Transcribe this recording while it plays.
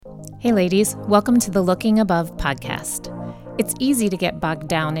Hey ladies, welcome to the Looking Above podcast. It's easy to get bogged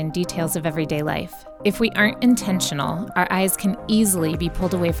down in details of everyday life. If we aren't intentional, our eyes can easily be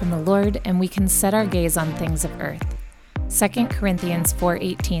pulled away from the Lord and we can set our gaze on things of earth. 2 Corinthians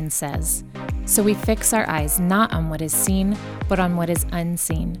 4:18 says, "So we fix our eyes not on what is seen, but on what is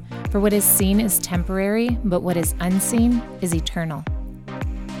unseen. For what is seen is temporary, but what is unseen is eternal."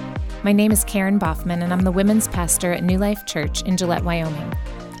 My name is Karen Boffman, and I'm the women's pastor at New Life Church in Gillette, Wyoming.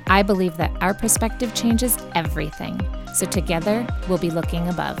 I believe that our perspective changes everything, so together we'll be looking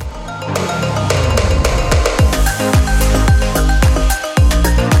above.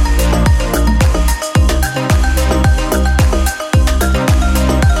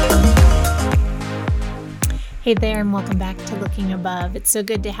 Hey there, and welcome back to Looking Above. It's so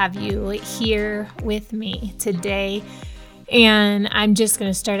good to have you here with me today. And I'm just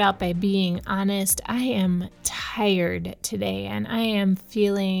going to start out by being honest. I am tired today and I am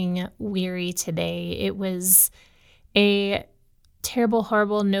feeling weary today. It was a terrible,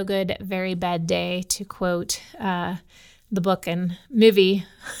 horrible, no good, very bad day, to quote the book and movie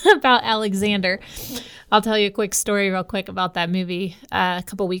about Alexander. I'll tell you a quick story real quick about that movie. A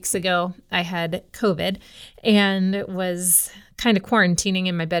couple weeks ago, I had COVID and was kind of quarantining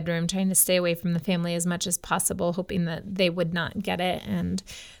in my bedroom, trying to stay away from the family as much as possible, hoping that they would not get it. And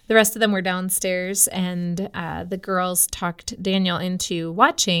the rest of them were downstairs, and the girls talked Daniel into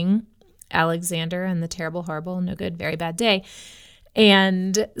watching Alexander and the terrible, horrible, no good, very bad day.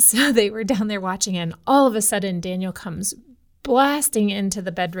 And so they were down there watching, and all of a sudden Daniel comes blasting into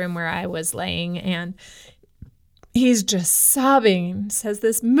the bedroom where I was laying, and he's just sobbing, says,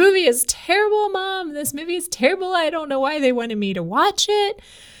 "This movie is terrible, Mom. This movie is terrible. I don't know why they wanted me to watch it.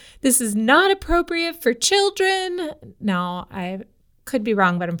 This is not appropriate for children." Now, I could be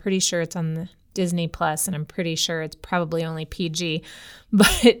wrong, but I'm pretty sure it's on the Disney Plus, and I'm pretty sure it's probably only PG.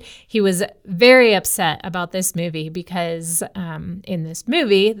 But he was very upset about this movie because in this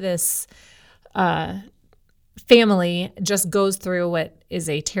movie, this family just goes through what is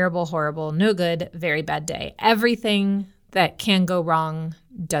a terrible, horrible, no good, very bad day. Everything that can go wrong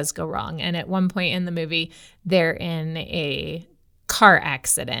does go wrong. And at one point in the movie, they're in a car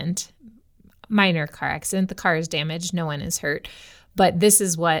accident, minor car accident. The car is damaged. No one is hurt. But this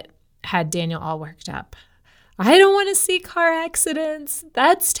is what had Daniel all worked up. "I don't want to see car accidents.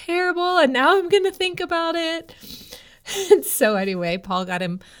 That's terrible. And now I'm going to think about it." And so anyway, Paul got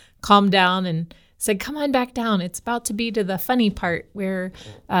him calmed down and said, "Come on back down. It's about to be to the funny part where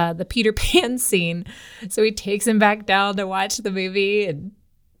the Peter Pan scene." So he takes him back down to watch the movie, and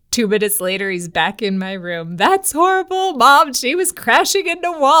 2 minutes later, he's back in my room. "That's horrible, Mom. She was crashing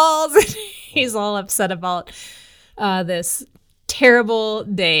into walls." And he's all upset about this terrible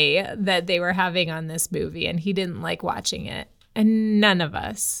day that they were having on this movie, and he didn't like watching it. And none of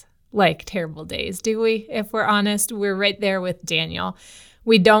us like terrible days, do we? If we're honest, we're right there with Daniel.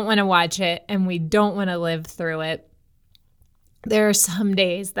 We don't want to watch it, and we don't want to live through it. There are some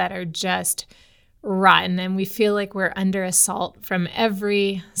days that are just rotten, and we feel like we're under assault from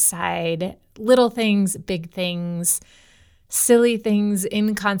every side. Little things, big things, silly things,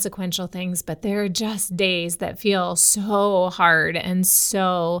 inconsequential things, but there are just days that feel so hard and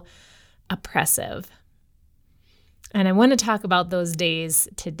so oppressive. And I want to talk about those days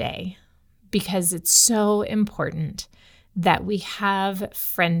today because it's so important that we have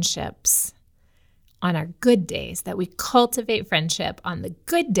friendships on our good days, that we cultivate friendship on the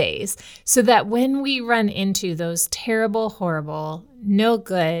good days, so that when we run into those terrible, horrible, no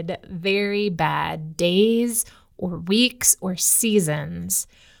good, very bad days or weeks or seasons,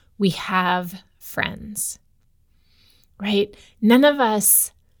 we have friends, right? None of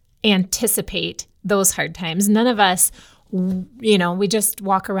us anticipate those hard times. None of us, we just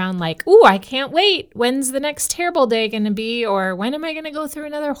walk around like, "Ooh, I can't wait. When's the next terrible day going to be? Or when am I going to go through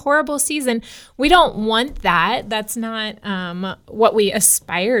another horrible season?" We don't want that. That's not what we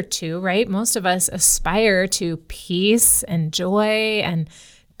aspire to, right? Most of us aspire to peace and joy and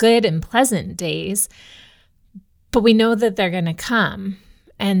good and pleasant days. But we know that they're going to come.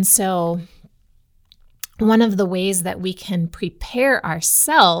 And so one of the ways that we can prepare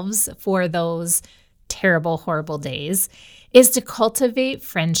ourselves for those terrible, horrible days is to cultivate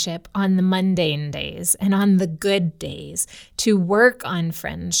friendship on the mundane days and on the good days, to work on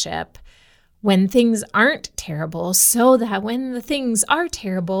friendship when things aren't terrible, so that when the things are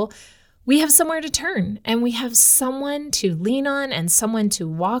terrible, we have somewhere to turn and we have someone to lean on and someone to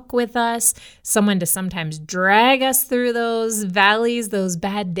walk with us, someone to sometimes drag us through those valleys, those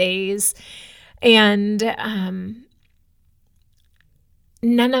bad days. And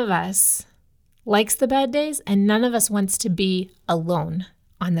none of us likes the bad days, and none of us wants to be alone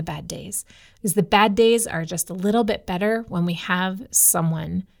on the bad days, because the bad days are just a little bit better when we have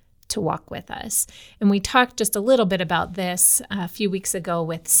someone to walk with us. And we talked just a little bit about this a few weeks ago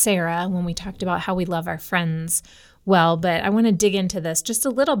with Sarah when we talked about how we love our friends well, but I want to dig into this just a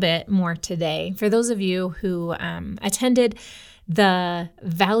little bit more today. For those of you who attended the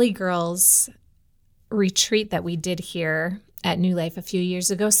Valley Girls retreat that we did here at New Life a few years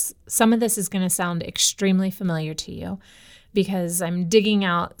ago, some of this is going to sound extremely familiar to you, because I'm digging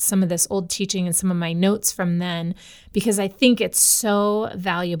out some of this old teaching and some of my notes from then, because I think it's so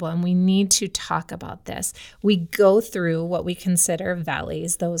valuable and we need to talk about this. We go through what we consider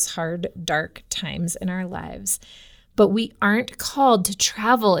valleys, those hard, dark times in our lives, but we aren't called to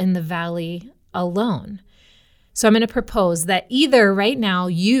travel in the valley alone. So I'm going to propose that either right now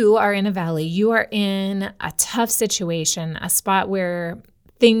you are in a valley, you are in a tough situation, a spot where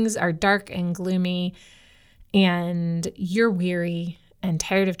things are dark and gloomy, and you're weary and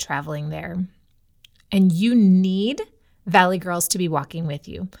tired of traveling there, and you need Valley Girls to be walking with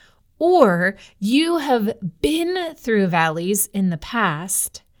you. Or you have been through valleys in the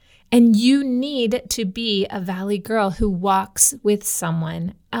past, and you need to be a Valley Girl who walks with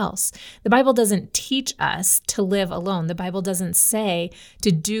someone else. The Bible doesn't teach us to live alone. The Bible doesn't say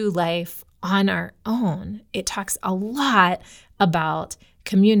to do life on our own. It talks a lot about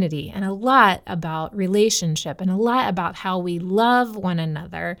community and a lot about relationship and a lot about how we love one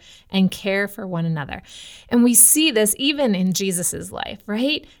another and care for one another. And we see this even in Jesus's life,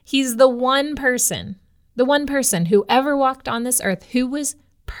 right? He's the one person who ever walked on this earth who was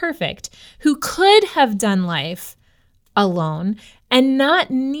perfect, who could have done life alone and not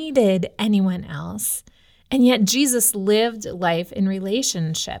needed anyone else. And yet Jesus lived life in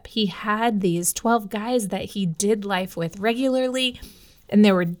relationship. He had these 12 guys that he did life with regularly, and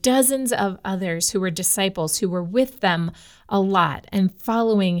there were dozens of others who were disciples who were with them a lot and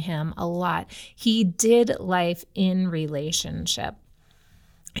following him a lot. He did life in relationship.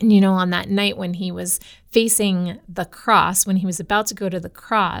 And on that night when he was facing the cross, when he was about to go to the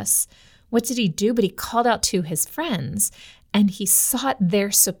cross, what did he do? But he called out to his friends and he sought their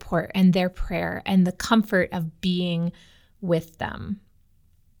support and their prayer and the comfort of being with them.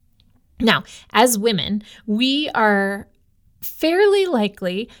 Now, as women, we are fairly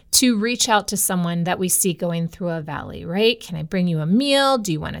likely to reach out to someone that we see going through a valley, right? Can I bring you a meal?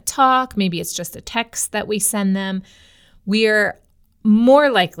 Do you want to talk? Maybe it's just a text that we send them. We're more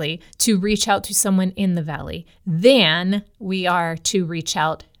likely to reach out to someone in the valley than we are to reach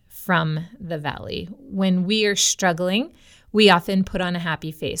out from the valley. When we are struggling, we often put on a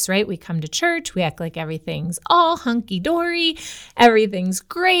happy face, right? We come to church, we act like everything's all hunky-dory, everything's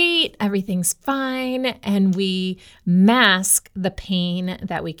great, everything's fine, and we mask the pain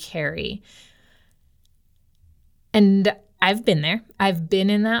that we carry. And I've been there. I've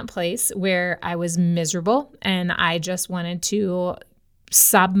been in that place where I was miserable and I just wanted to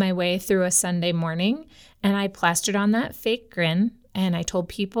sob my way through a Sunday morning, and I plastered on that fake grin and I told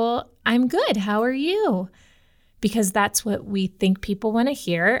people, I'm good, how are you? Because that's what we think people want to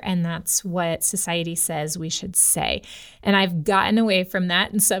hear, and that's what society says we should say. And I've gotten away from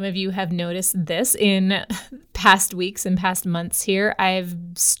that, and some of you have noticed this in past weeks and past months here. I've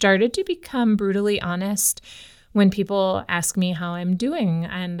started to become brutally honest when people ask me how I'm doing,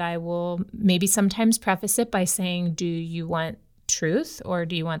 and I will maybe sometimes preface it by saying, do you want truth or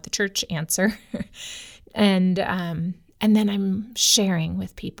do you want the church answer? And then I'm sharing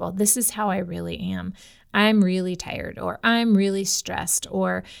with people, this is how I really am. I'm really tired, or I'm really stressed,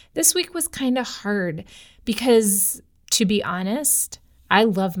 or this week was kind of hard, because to be honest, I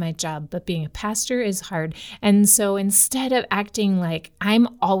love my job, but being a pastor is hard. And so instead of acting like I'm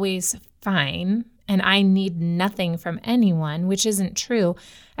always fine and I need nothing from anyone, which isn't true,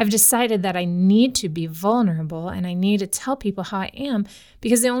 I've decided that I need to be vulnerable and I need to tell people how I am,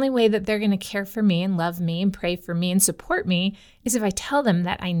 because the only way that they're going to care for me and love me and pray for me and support me is if I tell them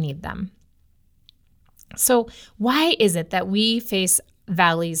that I need them. So why is it that we face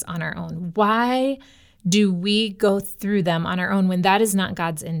valleys on our own? Why do we go through them on our own when that is not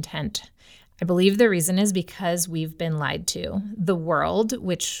God's intent? I believe the reason is because we've been lied to. The world,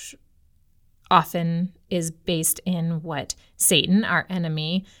 which often is based in what Satan, our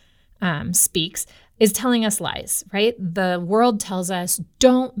enemy, speaks, is telling us lies, right? The world tells us,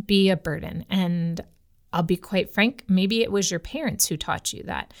 don't be a burden. And I'll be quite frank, maybe it was your parents who taught you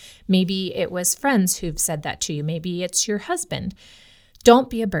that. Maybe it was friends who've said that to you. Maybe it's your husband. Don't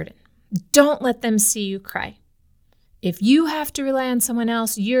be a burden. Don't let them see you cry. If you have to rely on someone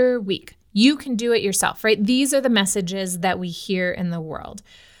else, you're weak. You can do it yourself, right? These are the messages that we hear in the world.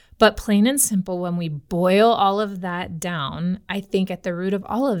 But plain and simple, when we boil all of that down, I think at the root of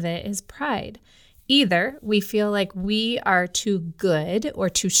all of it is pride. Either we feel like we are too good or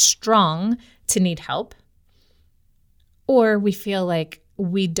too strong to need help, or we feel like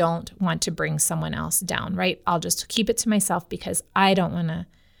we don't want to bring someone else down, right? I'll just keep it to myself because I don't want to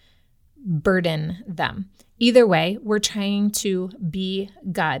burden them. Either way, we're trying to be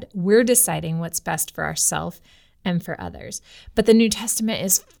God. We're deciding what's best for ourselves and for others. But the New Testament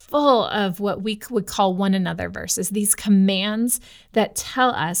is full of what we would call one another verses, these commands that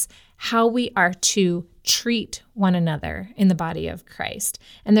tell us how we are to treat one another in the body of Christ.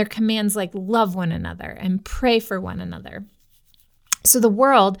 And they're commands like love one another and pray for one another. So the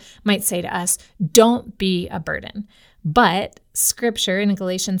world might say to us, don't be a burden. But Scripture in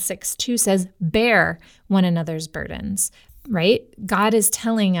Galatians 6:2 says, bear one another's burdens, right? God is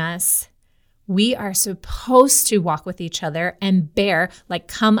telling us we are supposed to walk with each other and bear, like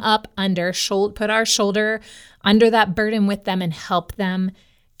come up under, put our shoulder under that burden with them and help them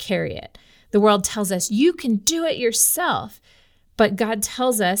carry it. The world tells us you can do it yourself, but God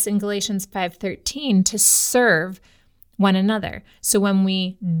tells us in Galatians 5:13 to serve one another. So when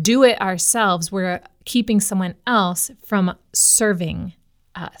we do it ourselves, we're keeping someone else from serving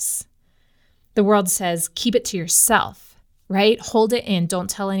us. The world says, keep it to yourself, right? Hold it in. Don't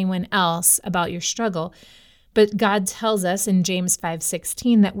tell anyone else about your struggle. But God tells us in James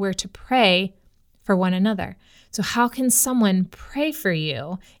 5:16 that we're to pray for one another. So how can someone pray for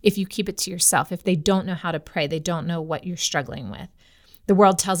you if you keep it to yourself, if they don't know how to pray, they don't know what you're struggling with? The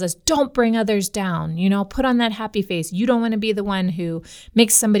world tells us, don't bring others down, put on that happy face. You don't want to be the one who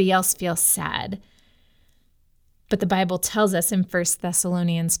makes somebody else feel sad. But the Bible tells us in 1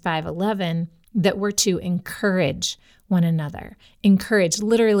 Thessalonians 5:11 that we're to encourage one another. Encourage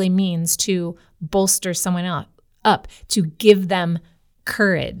literally means to bolster someone up, to give them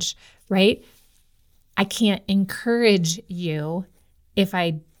courage, right? I can't encourage you if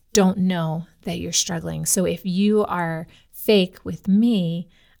I don't know that you're struggling. So if you are fake with me,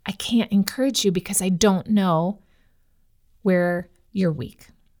 I can't encourage you because I don't know where you're weak.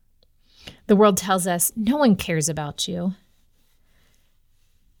 The world tells us no one cares about you.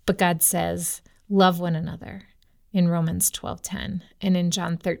 But God says, love one another in Romans 12:10. And in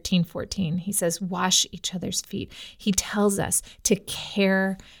John 13:14, he says, wash each other's feet. He tells us to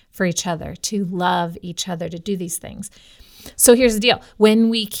care for each other, to love each other, to do these things. So here's the deal. When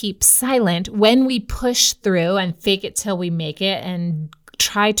we keep silent, when we push through and fake it till we make it and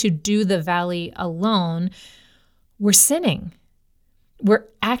try to do the valley alone, we're sinning. We're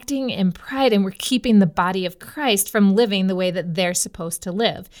acting in pride and we're keeping the body of Christ from living the way that they're supposed to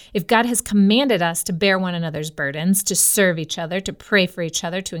live. If God has commanded us to bear one another's burdens, to serve each other, to pray for each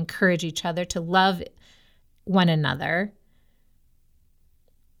other, to encourage each other, to love one another,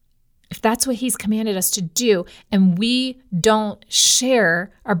 if that's what he's commanded us to do and we don't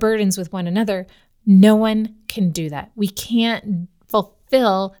share our burdens with one another, no one can do that. We can't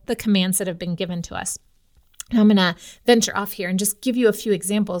fulfill the commands that have been given to us. Now I'm going to venture off here and just give you a few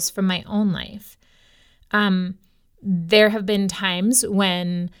examples from my own life. There have been times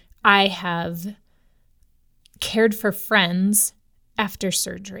when I have cared for friends after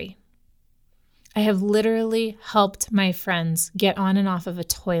surgery. I have literally helped my friends get on and off of a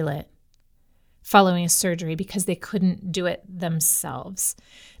toilet following a surgery because they couldn't do it themselves.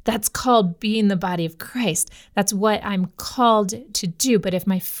 That's called being the body of Christ. That's what I'm called to do. But if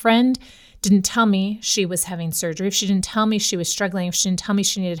my friend didn't tell me she was having surgery, if she didn't tell me she was struggling, if she didn't tell me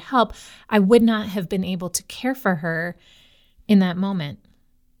she needed help, I would not have been able to care for her in that moment.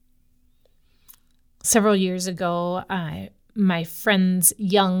 Several years ago, my friend's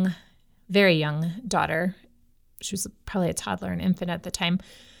very young daughter, she was probably a toddler, an infant at the time,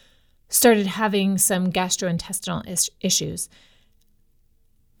 started having some gastrointestinal issues.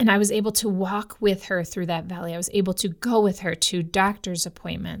 And I was able to walk with her through that valley. I was able to go with her to doctor's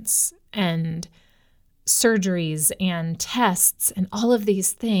appointments and surgeries and tests and all of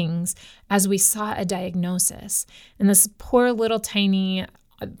these things as we saw a diagnosis. And this poor little tiny,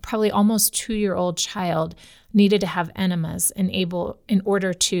 probably almost 2-year-old child needed to have enemas in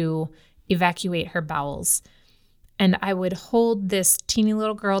order to evacuate her bowels. And I would hold this teeny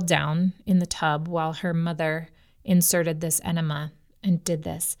little girl down in the tub while her mother inserted this enema and did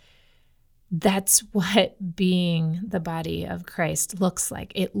this. That's what being the body of Christ looks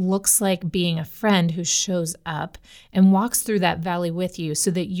like. It looks like being a friend who shows up and walks through that valley with you so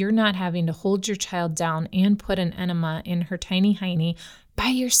that you're not having to hold your child down and put an enema in her tiny hiney by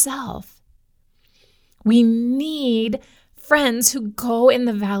yourself. We need friends who go in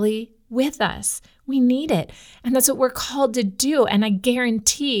the valley with us. We need it. And that's what we're called to do. And I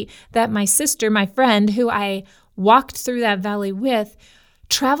guarantee that my sister, my friend, who I walked through that valley with,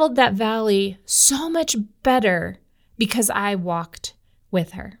 traveled that valley so much better because I walked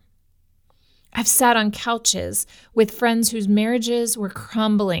with her. I've sat on couches with friends whose marriages were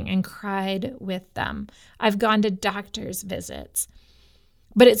crumbling and cried with them. I've gone to doctor's visits.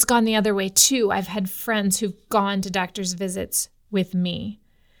 But it's gone the other way too. I've had friends who've gone to doctor's visits with me.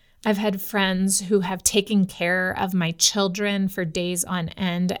 I've had friends who have taken care of my children for days on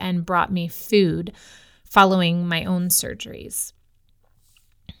end and brought me food following my own surgeries.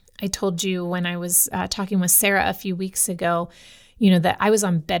 I told you when I was talking with Sarah a few weeks ago, that I was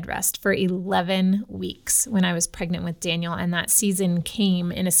on bed rest for 11 weeks when I was pregnant with Daniel. And that season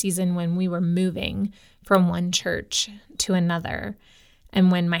came in a season when we were moving from one church to another.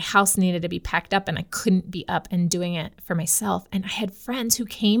 And when my house needed to be packed up and I couldn't be up and doing it for myself. And I had friends who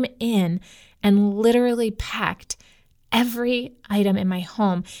came in and literally packed every item in my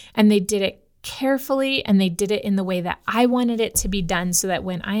home. And they did it carefully and they did it in the way that I wanted it to be done so that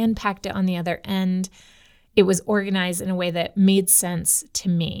when I unpacked it on the other end, it was organized in a way that made sense to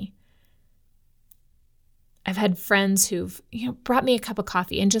me. I've had friends who've brought me a cup of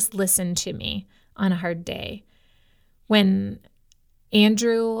coffee and just listened to me on a hard day. When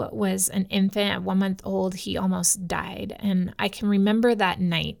Andrew was an infant at 1 month old, he almost died. And I can remember that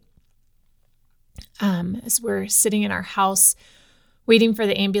night as we're sitting in our house waiting for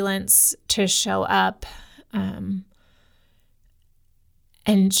the ambulance to show up,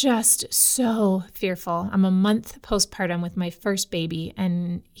 and just so fearful. I'm a month postpartum with my first baby,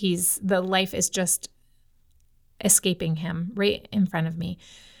 and the life is just escaping him right in front of me.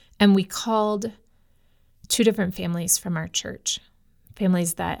 And we called 2 different families from our church,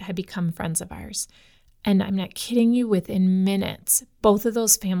 families that had become friends of ours. And I'm not kidding you, within minutes, both of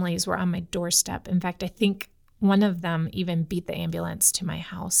those families were on my doorstep. In fact, I think one of them even beat the ambulance to my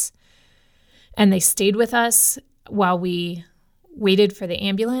house. And they stayed with us while we waited for the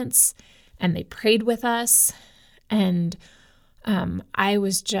ambulance, and they prayed with us. And I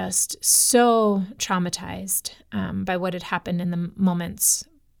was just so traumatized by what had happened in the moments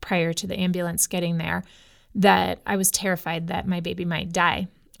prior to the ambulance getting there that I was terrified that my baby might die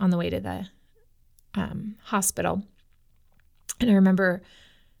on the way to the hospital. And I remember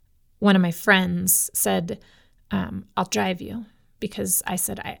one of my friends said, I'll drive you, because I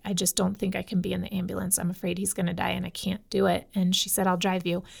said, I just don't think I can be in the ambulance. I'm afraid he's going to die and I can't do it. And she said, I'll drive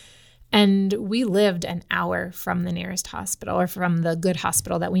you. And we lived an hour from the nearest hospital, or from the good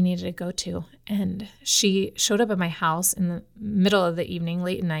hospital that we needed to go to. And she showed up at my house in the middle of the evening,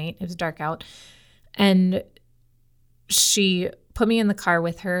 late at night. It was dark out. And she put me in the car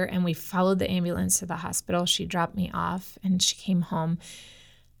with her, and we followed the ambulance to the hospital. She dropped me off and she came home.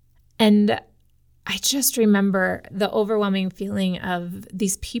 And I just remember the overwhelming feeling of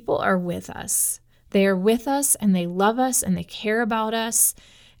these people are with us. They are with us and they love us and they care about us.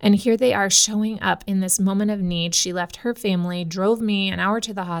 And here they are showing up in this moment of need. She left her family, drove me an hour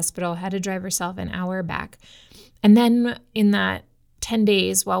to the hospital, had to drive herself an hour back. And then in that 10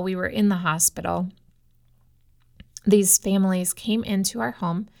 days while we were in the hospital, these families came into our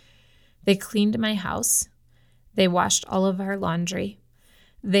home. They cleaned my house. They washed all of our laundry.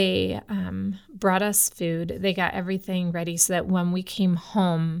 They brought us food. They got everything ready so that when we came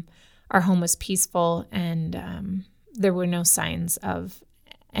home, our home was peaceful and there were no signs of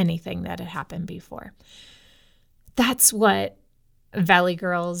anything that had happened before. That's what Valley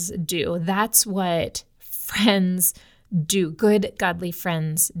Girls do. That's what friends do. Good, godly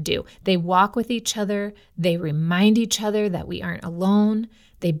friends do. They walk with each other. They remind each other that we aren't alone.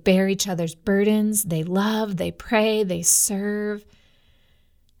 They bear each other's burdens. They love, they pray, they serve.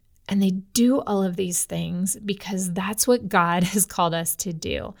 And they do all of these things because that's what God has called us to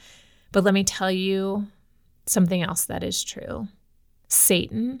do. But let me tell you something else that is true.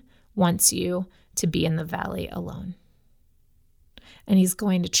 Satan wants you to be in the valley alone. And he's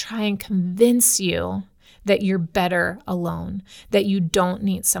going to try and convince you that you're better alone, that you don't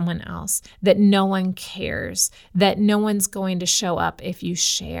need someone else, that no one cares, that no one's going to show up if you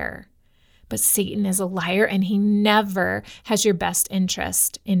share. But Satan is a liar, and he never has your best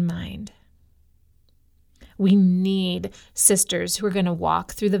interest in mind. We need sisters who are going to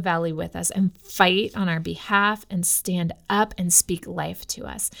walk through the valley with us and fight on our behalf and stand up and speak life to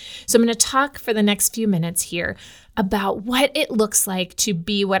us. So I'm going to talk for the next few minutes here about what it looks like to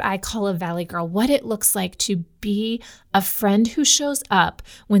be what I call a valley girl, what it looks like to be a friend who shows up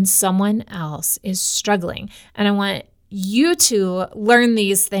when someone else is struggling. And I want you to learn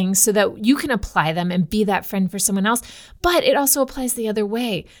these things so that you can apply them and be that friend for someone else. But it also applies the other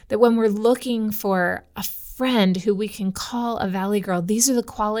way, that when we're looking for a friend who we can call a Valley Girl, these are the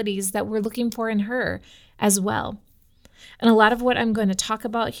qualities that we're looking for in her as well. And a lot of what I'm going to talk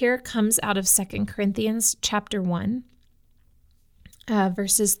about here comes out of 2 Corinthians chapter 1,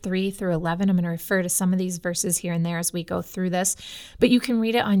 verses 3 through 11. I'm going to refer to some of these verses here and there as we go through this, but you can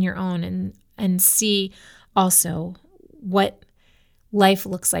read it on your own and see also what life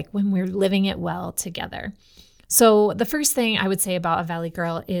looks like when we're living it well together. So the first thing I would say about a Valley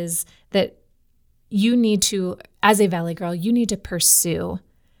Girl is that you need to, as a Valley Girl, you need to pursue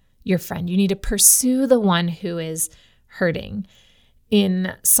your friend. You need to pursue the one who is hurting.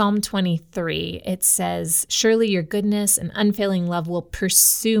 In Psalm 23, it says, "Surely your goodness and unfailing love will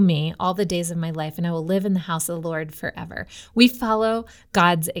pursue me all the days of my life, and I will live in the house of the Lord forever." We follow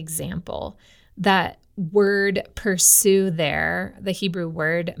God's example. That word pursue there, the Hebrew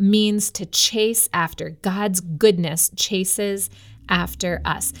word, means to chase after. God's goodness chases after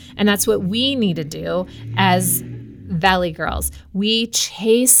us. And that's what we need to do as Valley Girls. We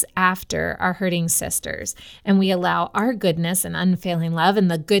chase after our hurting sisters, and we allow our goodness and unfailing love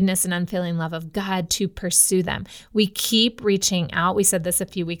and the goodness and unfailing love of God to pursue them. We keep reaching out. We said this a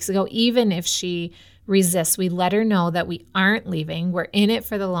few weeks ago. Even if she resists, we let her know that we aren't leaving. We're in it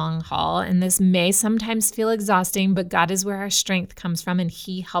for the long haul, and this may sometimes feel exhausting, but God is where our strength comes from, and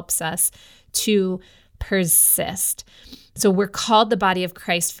He helps us to persist. So we're called the body of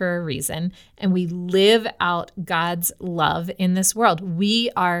Christ for a reason, and we live out God's love in this world.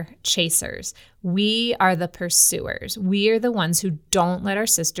 We are chasers. We are the pursuers. We are the ones who don't let our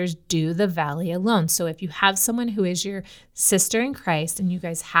sisters do the valley alone. So if you have someone who is your sister in Christ and you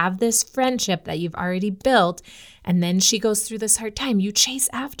guys have this friendship that you've already built, and then she goes through this hard time, you chase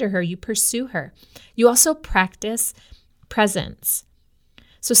after her, you pursue her. You also practice presence.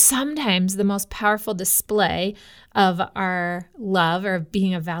 So sometimes the most powerful display of our love or of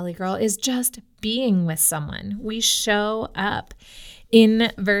being a Valley Girl is just being with someone. We show up.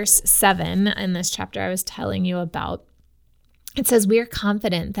 In verse 7 in this chapter I was telling you about, it says, "We are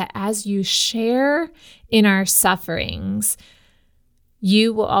confident that as you share in our sufferings,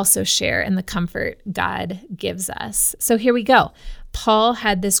 you will also share in the comfort God gives us." So here we go. Paul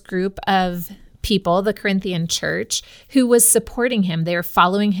had this group of people, the Corinthian church, who was supporting him. They were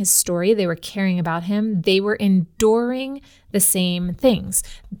following his story. They were caring about him. They were enduring the same things.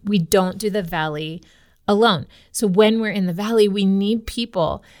 We don't do the valley alone. So when we're in the valley, we need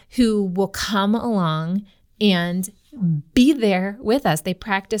people who will come along and be there with us. They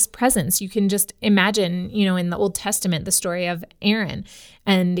practice presence. You can just imagine, in the Old Testament, the story of Aaron,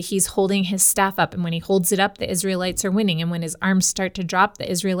 and he's holding his staff up. And when he holds it up, the Israelites are winning. And when his arms start to drop, the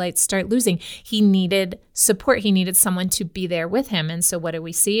Israelites start losing. He needed support. He needed someone to be there with him. And so what do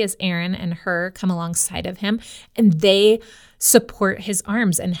we see is Aaron and Hur come alongside of him, and they support his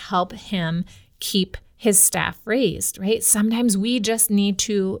arms and help him keep his staff raised, right? Sometimes we just need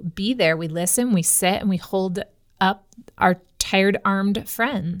to be there. We listen, we sit, and we hold up our tired armed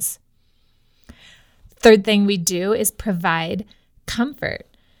friends. Third thing we do is provide comfort.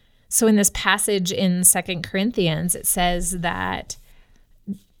 So in this passage in 2 Corinthians, it says that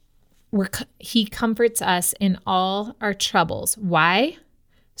He comforts us in all our troubles. Why?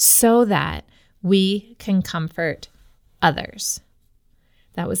 So that we can comfort others.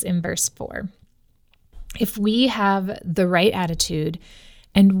 That was in verse 4. If we have the right attitude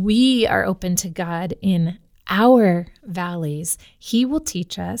and we are open to God in our valleys, He will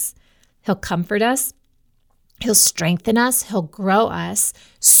teach us, He'll comfort us, He'll strengthen us, He'll grow us,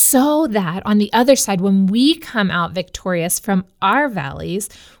 so that on the other side, when we come out victorious from our valleys,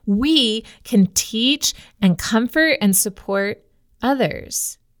 we can teach and comfort and support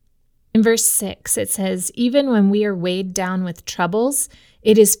others. In verse 6, it says, "Even when we are weighed down with troubles,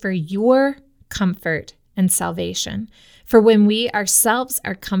 it is for your comfort and salvation. For when we ourselves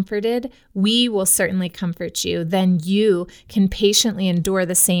are comforted, we will certainly comfort you. Then you can patiently endure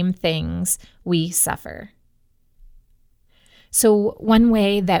the same things we suffer." So one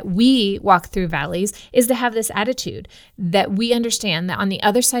way that we walk through valleys is to have this attitude that we understand that on the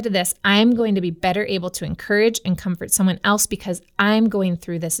other side of this, I'm going to be better able to encourage and comfort someone else because I'm going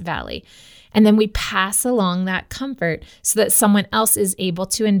through this valley. And then we pass along that comfort so that someone else is able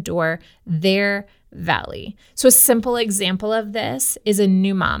to endure their valley. So a simple example of this is a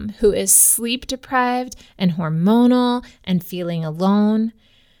new mom who is sleep deprived and hormonal and feeling alone.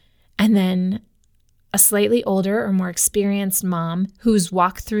 And then a slightly older or more experienced mom who's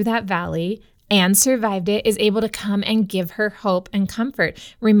walked through that valley and survived it is able to come and give her hope and comfort.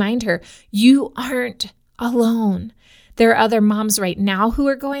 Remind her, you aren't alone. There are other moms right now who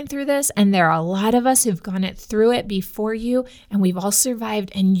are going through this, and there are a lot of us who've gone through it before you, and we've all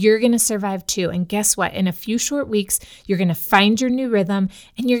survived, and you're going to survive too. And guess what? In a few short weeks, you're going to find your new rhythm,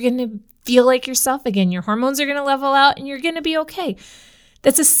 and you're going to feel like yourself again. Your hormones are going to level out, and you're going to be okay.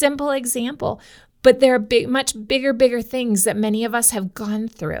 That's a simple example, but there are much bigger things that many of us have gone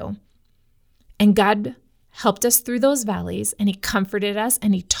through. And God helped us through those valleys, and He comforted us,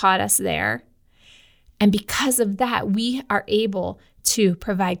 and He taught us there. And because of that, we are able to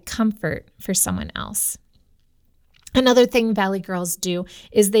provide comfort for someone else. Another thing Valley Girls do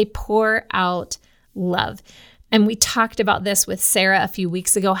is they pour out love. And we talked about this with Sarah a few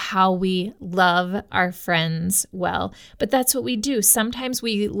weeks ago, how we love our friends well. But that's what we do. Sometimes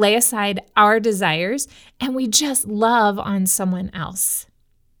we lay aside our desires and we just love on someone else.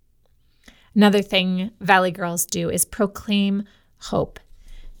 Another thing Valley Girls do is proclaim hope.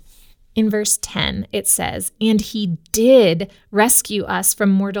 In verse 10, it says, "And He did rescue us from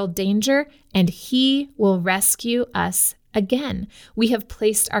mortal danger, and He will rescue us again. We have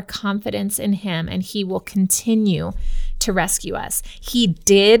placed our confidence in Him, and He will continue to rescue us." He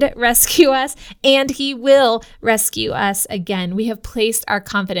did rescue us, and He will rescue us again. We have placed our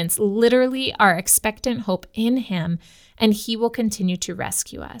confidence, literally our expectant hope, in Him, and He will continue to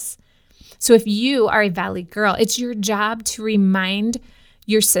rescue us. So if you are a Valley Girl, it's your job to remind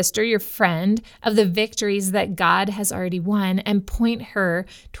your sister, your friend, of the victories that God has already won and point her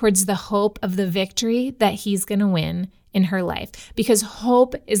towards the hope of the victory that He's going to win in her life. Because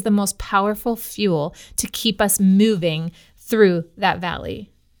hope is the most powerful fuel to keep us moving through that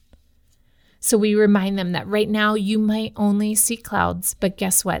valley. So we remind them that right now you might only see clouds, but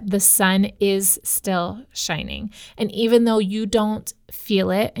guess what? The sun is still shining. And even though you don't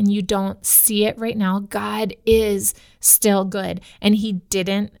feel it and you don't see it right now, God is still good. And He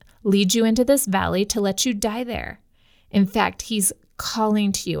didn't lead you into this valley to let you die there. In fact, He's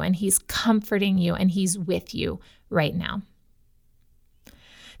calling to you and He's comforting you and He's with you right now.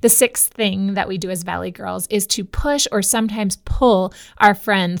 The sixth thing that we do as Valley Girls is to push or sometimes pull our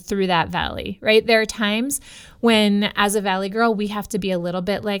friend through that valley, right? There are times when, as a Valley Girl, we have to be a little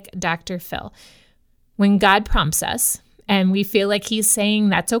bit like Dr. Phil. When God prompts us and we feel like He's saying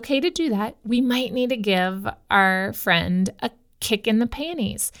that's okay to do that, we might need to give our friend a kick in the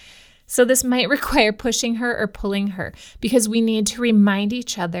panties. So this might require pushing her or pulling her, because we need to remind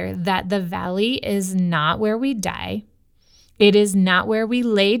each other that the valley is not where we die. It is not where we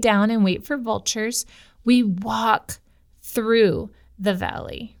lay down and wait for vultures. We walk through the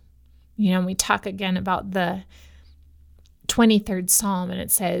valley. You know, we talk again about the 23rd Psalm, and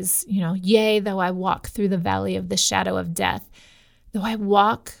it says, "Yea, though I walk through the valley of the shadow of death, though I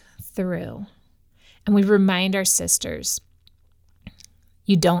walk through." And we remind our sisters,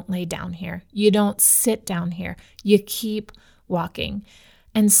 you don't lay down here. You don't sit down here. You keep walking.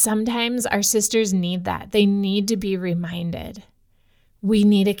 And sometimes our sisters need that. They need to be reminded. We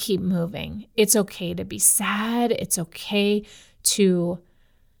need to keep moving. It's okay to be sad. It's okay to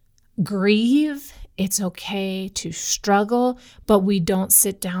grieve. It's okay to struggle, but we don't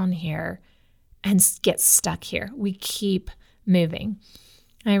sit down here and get stuck here. We keep moving.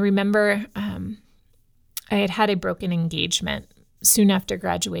 I remember I had a broken engagement soon after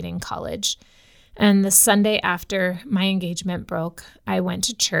graduating college. And the Sunday after my engagement broke, I went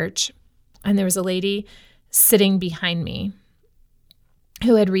to church, and there was a lady sitting behind me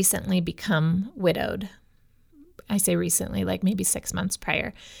who had recently become widowed. I say recently, like maybe 6 months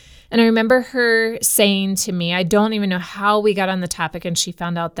prior. And I remember her saying to me, I don't even know how we got on the topic, and she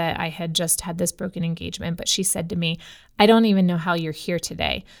found out that I had just had this broken engagement, but she said to me, "I don't even know how you're here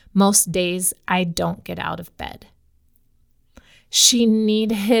today. Most days I don't get out of bed." She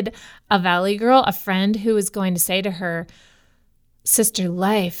needed a Valley Girl, a friend who was going to say to her, "Sister,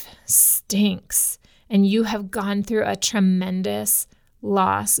 life stinks, and you have gone through a tremendous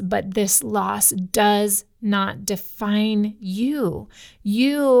loss, but this loss does not define you.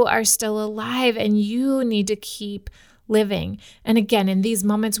 You are still alive, and you need to keep living." And again, in these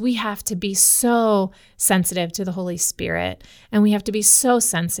moments, we have to be so sensitive to the Holy Spirit, and we have to be so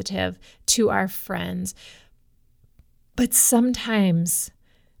sensitive to our friends. But sometimes,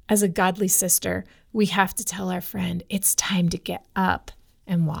 as a godly sister, we have to tell our friend, it's time to get up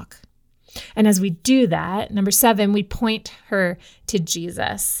and walk. And as we do that, number 7, we point her to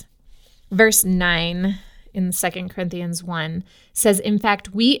Jesus. Verse 9 in 2 Corinthians 1 says, "In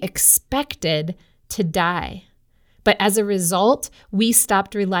fact, we expected to die. But as a result, we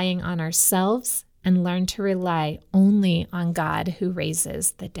stopped relying on ourselves and learned to rely only on God who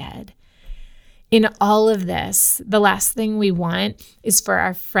raises the dead." In all of this, the last thing we want is for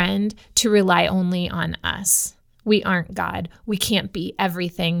our friend to rely only on us. We aren't God. We can't be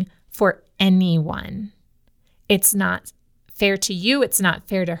everything for anyone. It's not fair to you. It's not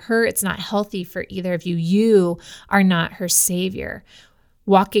fair to her. It's not healthy for either of you. You are not her savior.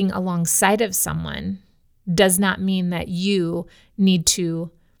 Walking alongside of someone does not mean that you need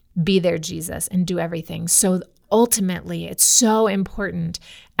to be their Jesus and do everything. So ultimately, it's so important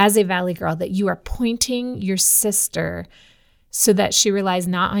as a Valley girl that you are pointing your sister so that she relies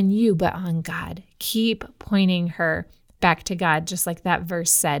not on you, but on God. Keep pointing her back to God, just like that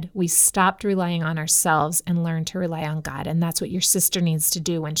verse said. We stopped relying on ourselves and learned to rely on God. And that's what your sister needs to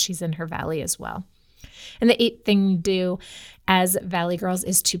do when she's in her valley as well. And the 8th thing we do as Valley girls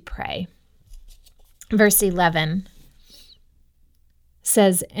is to pray. Verse 11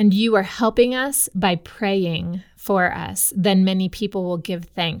 says, "And you are helping us by praying for us. Then many people will give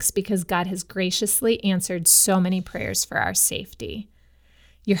thanks because God has graciously answered so many prayers for our safety."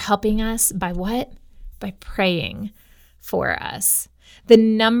 You're helping us by what? By praying for us. The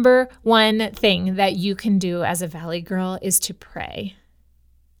number one thing that you can do as a Valley girl is to pray.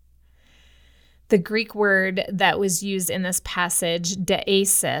 The Greek word that was used in this passage,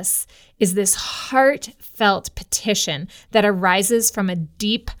 deesis, is this heartfelt petition that arises from a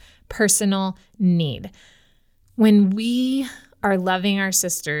deep personal need. When we are loving our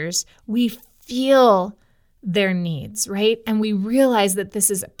sisters, we feel their needs, right? And we realize that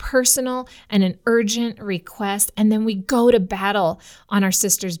this is a personal and an urgent request, and then we go to battle on our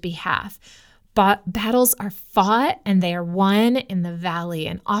sister's behalf. But battles are fought and they are won in the valley.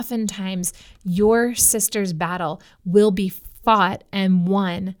 And oftentimes your sister's battle will be fought and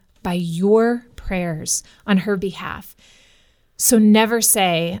won by your prayers on her behalf. So never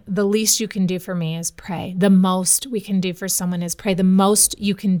say, the least you can do for me is pray. The most we can do for someone is pray. The most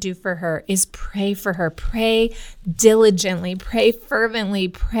you can do for her is pray for her. Pray diligently, pray fervently,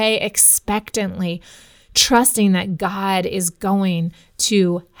 pray expectantly, trusting that God is going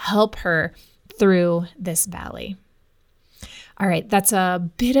to help her through this valley. All right, that's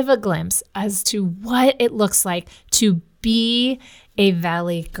a bit of a glimpse as to what it looks like to be a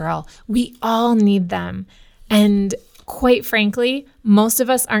Valley girl. We all need them. And quite frankly, most of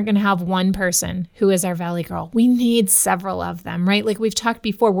us aren't going to have one person who is our Valley girl. We need several of them, right? Like we've talked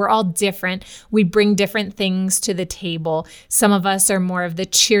before, we're all different. We bring different things to the table. Some of us are more of the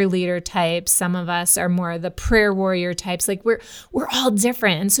cheerleader type. Some of us are more of the prayer warrior types. Like we're all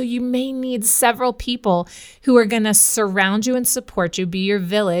different. And so you may need several people who are going to surround you and support you, be your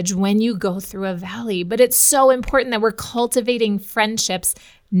village when you go through a valley. But it's so important that we're cultivating friendships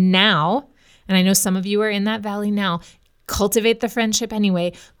now. And I know some of you are in that valley now. Cultivate the friendship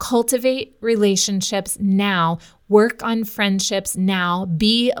anyway. Cultivate relationships now. Work on friendships now.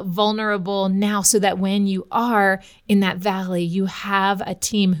 Be vulnerable now so that when you are in that valley, you have a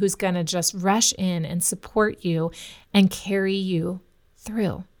team who's going to just rush in and support you and carry you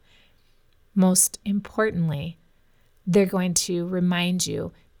through. Most importantly, they're going to remind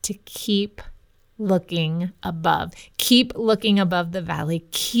you to keep looking above. Keep looking above the valley.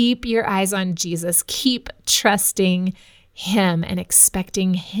 Keep your eyes on Jesus. Keep trusting Him and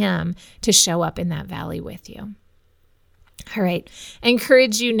expecting Him to show up in that valley with you. All right. I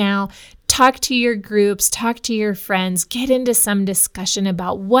encourage you now, talk to your groups, talk to your friends, get into some discussion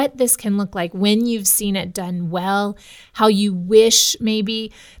about what this can look like when you've seen it done well, how you wish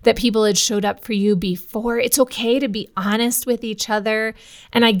maybe that people had showed up for you before. It's okay to be honest with each other.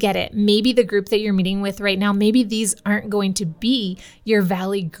 And I get it. Maybe the group that you're meeting with right now, maybe these aren't going to be your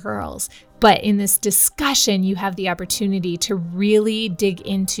Valley girls. But in this discussion, you have the opportunity to really dig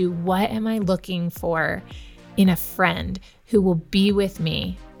into what am I looking for in a friend who will be with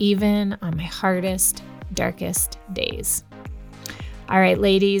me even on my hardest, darkest days. All right,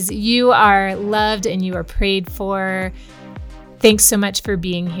 ladies, you are loved and you are prayed for. Thanks so much for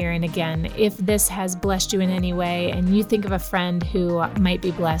being here. And again, if this has blessed you in any way and you think of a friend who might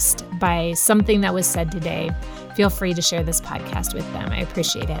be blessed by something that was said today, feel free to share this podcast with them. I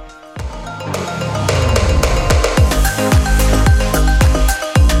appreciate it.